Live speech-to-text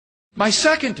My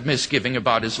second misgiving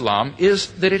about Islam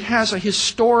is that it has a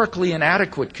historically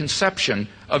inadequate conception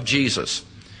of Jesus.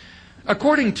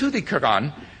 According to the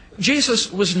Quran,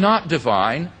 Jesus was not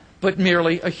divine, but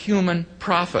merely a human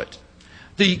prophet.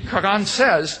 The Quran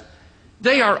says,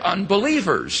 they are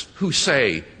unbelievers who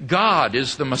say God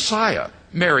is the Messiah,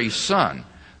 Mary's son.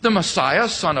 The Messiah,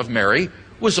 son of Mary,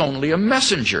 was only a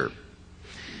messenger.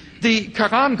 The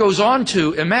Quran goes on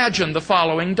to imagine the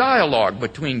following dialogue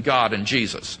between God and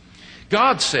Jesus.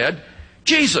 God said,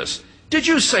 Jesus, did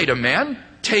you say to men,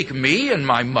 take me and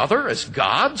my mother as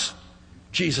gods?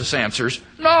 Jesus answers,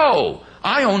 no,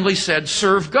 I only said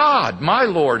serve God, my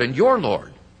Lord and your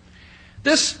Lord.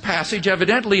 This passage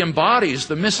evidently embodies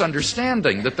the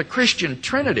misunderstanding that the Christian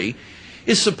Trinity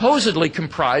is supposedly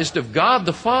comprised of God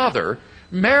the Father,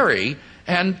 Mary,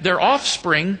 and their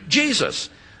offspring, Jesus,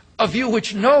 a view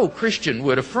which no Christian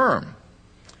would affirm.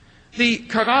 The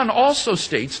Quran also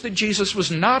states that Jesus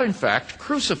was not in fact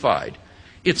crucified.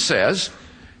 It says,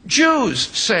 Jews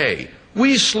say,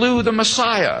 we slew the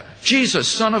Messiah, Jesus,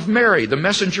 son of Mary, the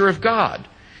messenger of God.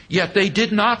 Yet they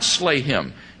did not slay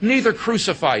him, neither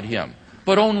crucified him,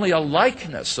 but only a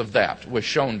likeness of that was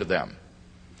shown to them.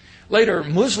 Later,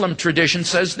 Muslim tradition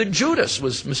says that Judas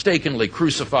was mistakenly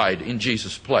crucified in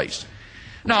Jesus' place.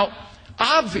 Now,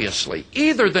 obviously,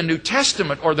 either the New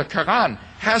Testament or the Quran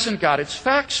hasn't got its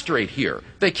facts straight here.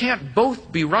 They can't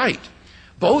both be right.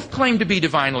 Both claim to be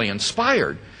divinely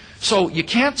inspired, so you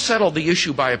can't settle the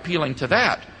issue by appealing to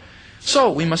that.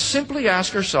 So we must simply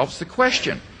ask ourselves the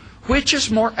question, which is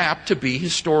more apt to be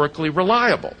historically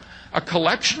reliable? A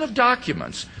collection of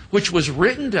documents which was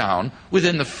written down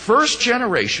within the first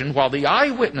generation while the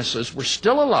eyewitnesses were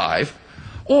still alive,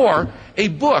 or a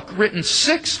book written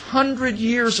 600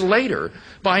 years later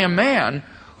by a man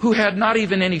who had not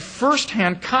even any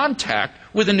first-hand contact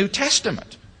with the New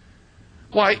Testament?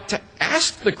 Why, to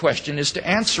ask the question is to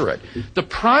answer it. The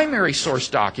primary source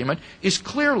document is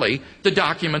clearly the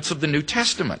documents of the New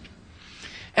Testament.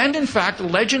 And in fact,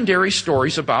 legendary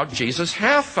stories about Jesus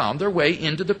have found their way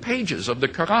into the pages of the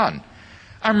Quran.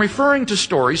 I'm referring to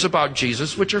stories about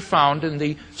Jesus which are found in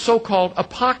the so-called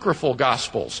apocryphal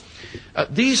Gospels.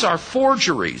 These are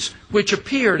forgeries which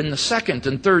appeared in the 2nd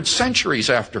and 3rd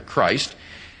centuries after Christ,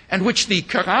 and which the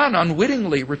Quran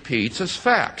unwittingly repeats as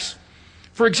facts.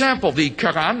 For example, the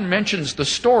Quran mentions the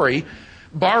story,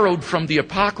 borrowed from the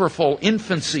apocryphal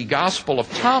infancy Gospel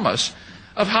of Thomas,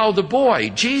 of how the boy,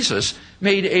 Jesus,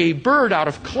 made a bird out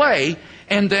of clay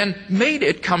and then made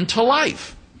it come to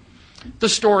life. The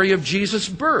story of Jesus'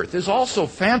 birth is also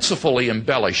fancifully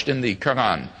embellished in the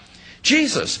Quran.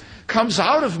 Jesus comes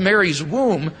out of Mary's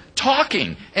womb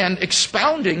talking and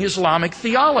expounding Islamic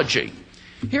theology.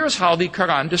 Here's how the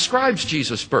Quran describes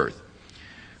Jesus' birth.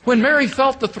 When Mary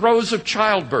felt the throes of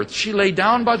childbirth, she lay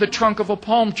down by the trunk of a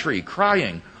palm tree,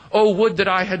 crying, "Oh, would that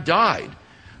I had died."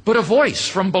 But a voice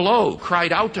from below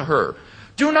cried out to her,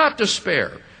 "Do not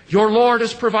despair. Your Lord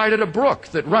has provided a brook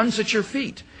that runs at your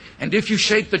feet. And if you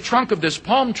shake the trunk of this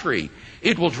palm tree,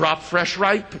 it will drop fresh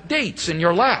ripe dates in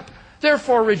your lap.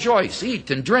 Therefore rejoice,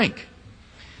 eat and drink."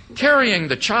 Carrying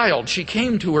the child, she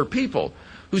came to her people,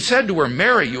 who said to her,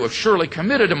 "Mary, you have surely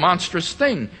committed a monstrous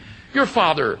thing. Your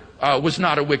father was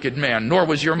not a wicked man, nor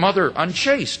was your mother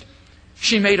unchaste."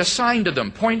 She made a sign to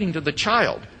them, pointing to the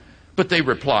child. But they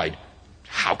replied,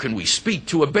 "How can we speak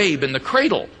to a babe in the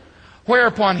cradle?"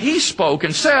 Whereupon he spoke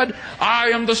and said, "I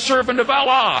am the servant of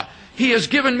Allah. He has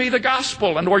given me the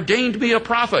gospel and ordained me a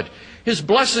prophet. His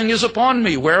blessing is upon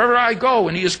me wherever I go,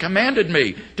 and he has commanded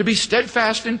me to be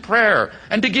steadfast in prayer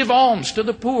and to give alms to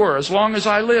the poor as long as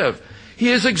I live. He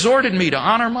has exhorted me to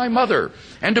honor my mother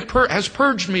and has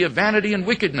purged me of vanity and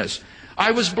wickedness.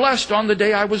 I was blessed on the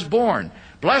day I was born.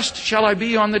 Blessed shall I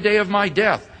be on the day of my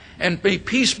death, and may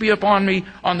peace be upon me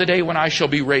on the day when I shall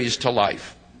be raised to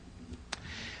life."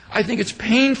 I think it's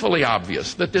painfully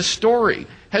obvious that this story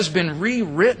has been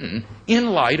rewritten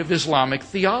in light of Islamic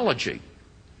theology.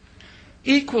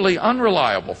 Equally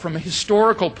unreliable from a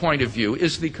historical point of view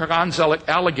is the Quran's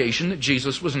allegation that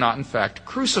Jesus was not in fact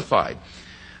crucified,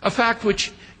 a fact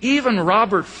which even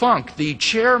Robert Funk, the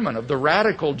chairman of the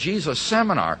Radical Jesus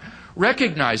Seminar,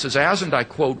 recognizes as, and I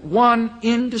quote, "one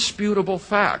indisputable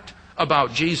fact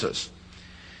about Jesus."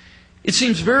 It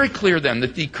seems very clear then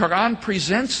that the Quran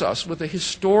presents us with a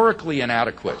historically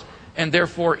inadequate and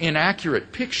therefore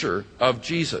inaccurate picture of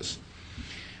Jesus.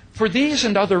 For these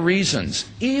and other reasons,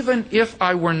 even if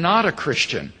I were not a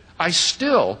Christian, I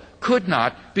still could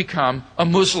not become a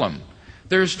Muslim.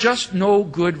 There's just no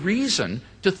good reason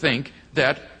to think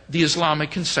that the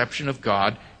Islamic conception of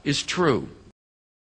God is true.